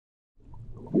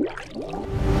If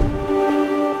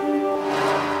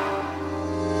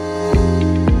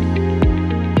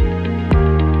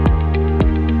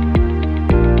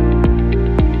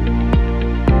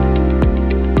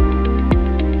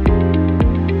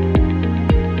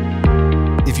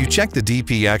you check the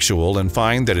DP actual and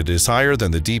find that it is higher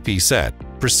than the DP set,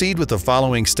 proceed with the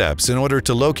following steps in order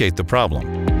to locate the problem.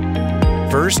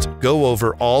 First, go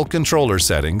over all controller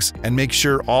settings and make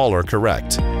sure all are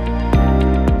correct.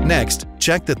 Next,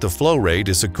 check that the flow rate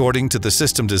is according to the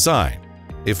system design.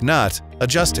 If not,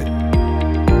 adjust it.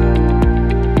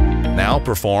 Now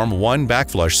perform one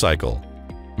backflush cycle.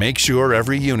 Make sure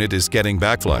every unit is getting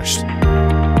backflushed.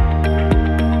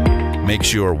 Make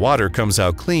sure water comes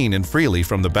out clean and freely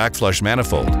from the backflush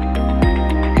manifold.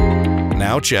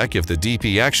 Now check if the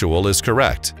DP actual is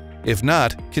correct. If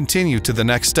not, continue to the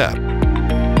next step.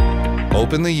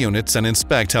 Open the units and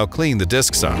inspect how clean the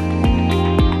discs are.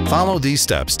 Follow these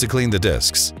steps to clean the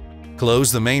discs. Close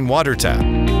the main water tap.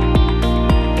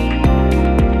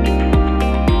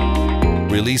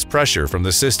 Release pressure from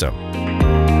the system.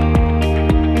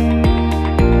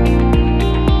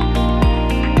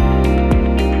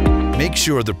 Make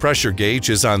sure the pressure gauge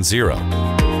is on 0.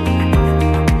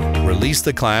 Release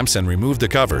the clamps and remove the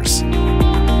covers.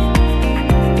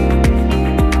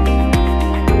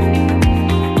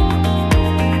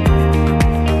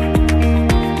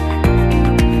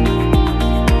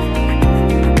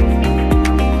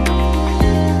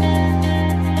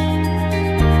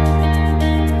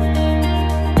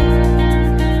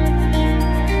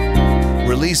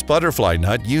 Release butterfly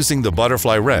nut using the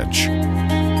butterfly wrench.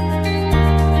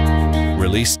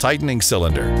 Release tightening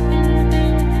cylinder.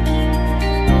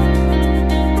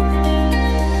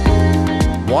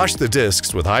 Wash the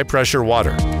discs with high-pressure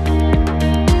water.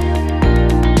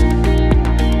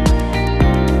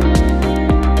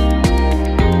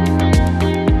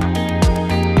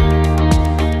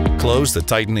 Close the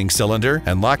tightening cylinder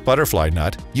and lock butterfly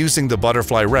nut using the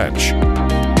butterfly wrench.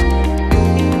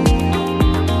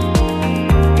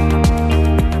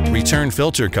 Return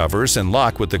filter covers and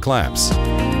lock with the clamps.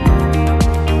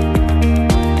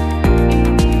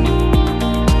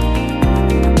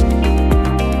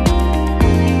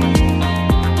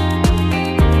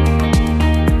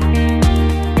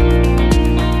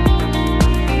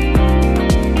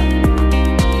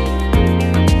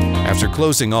 After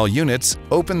closing all units,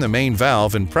 open the main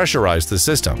valve and pressurize the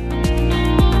system.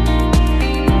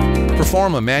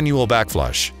 Perform a manual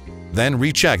backflush, then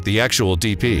recheck the actual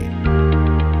DP.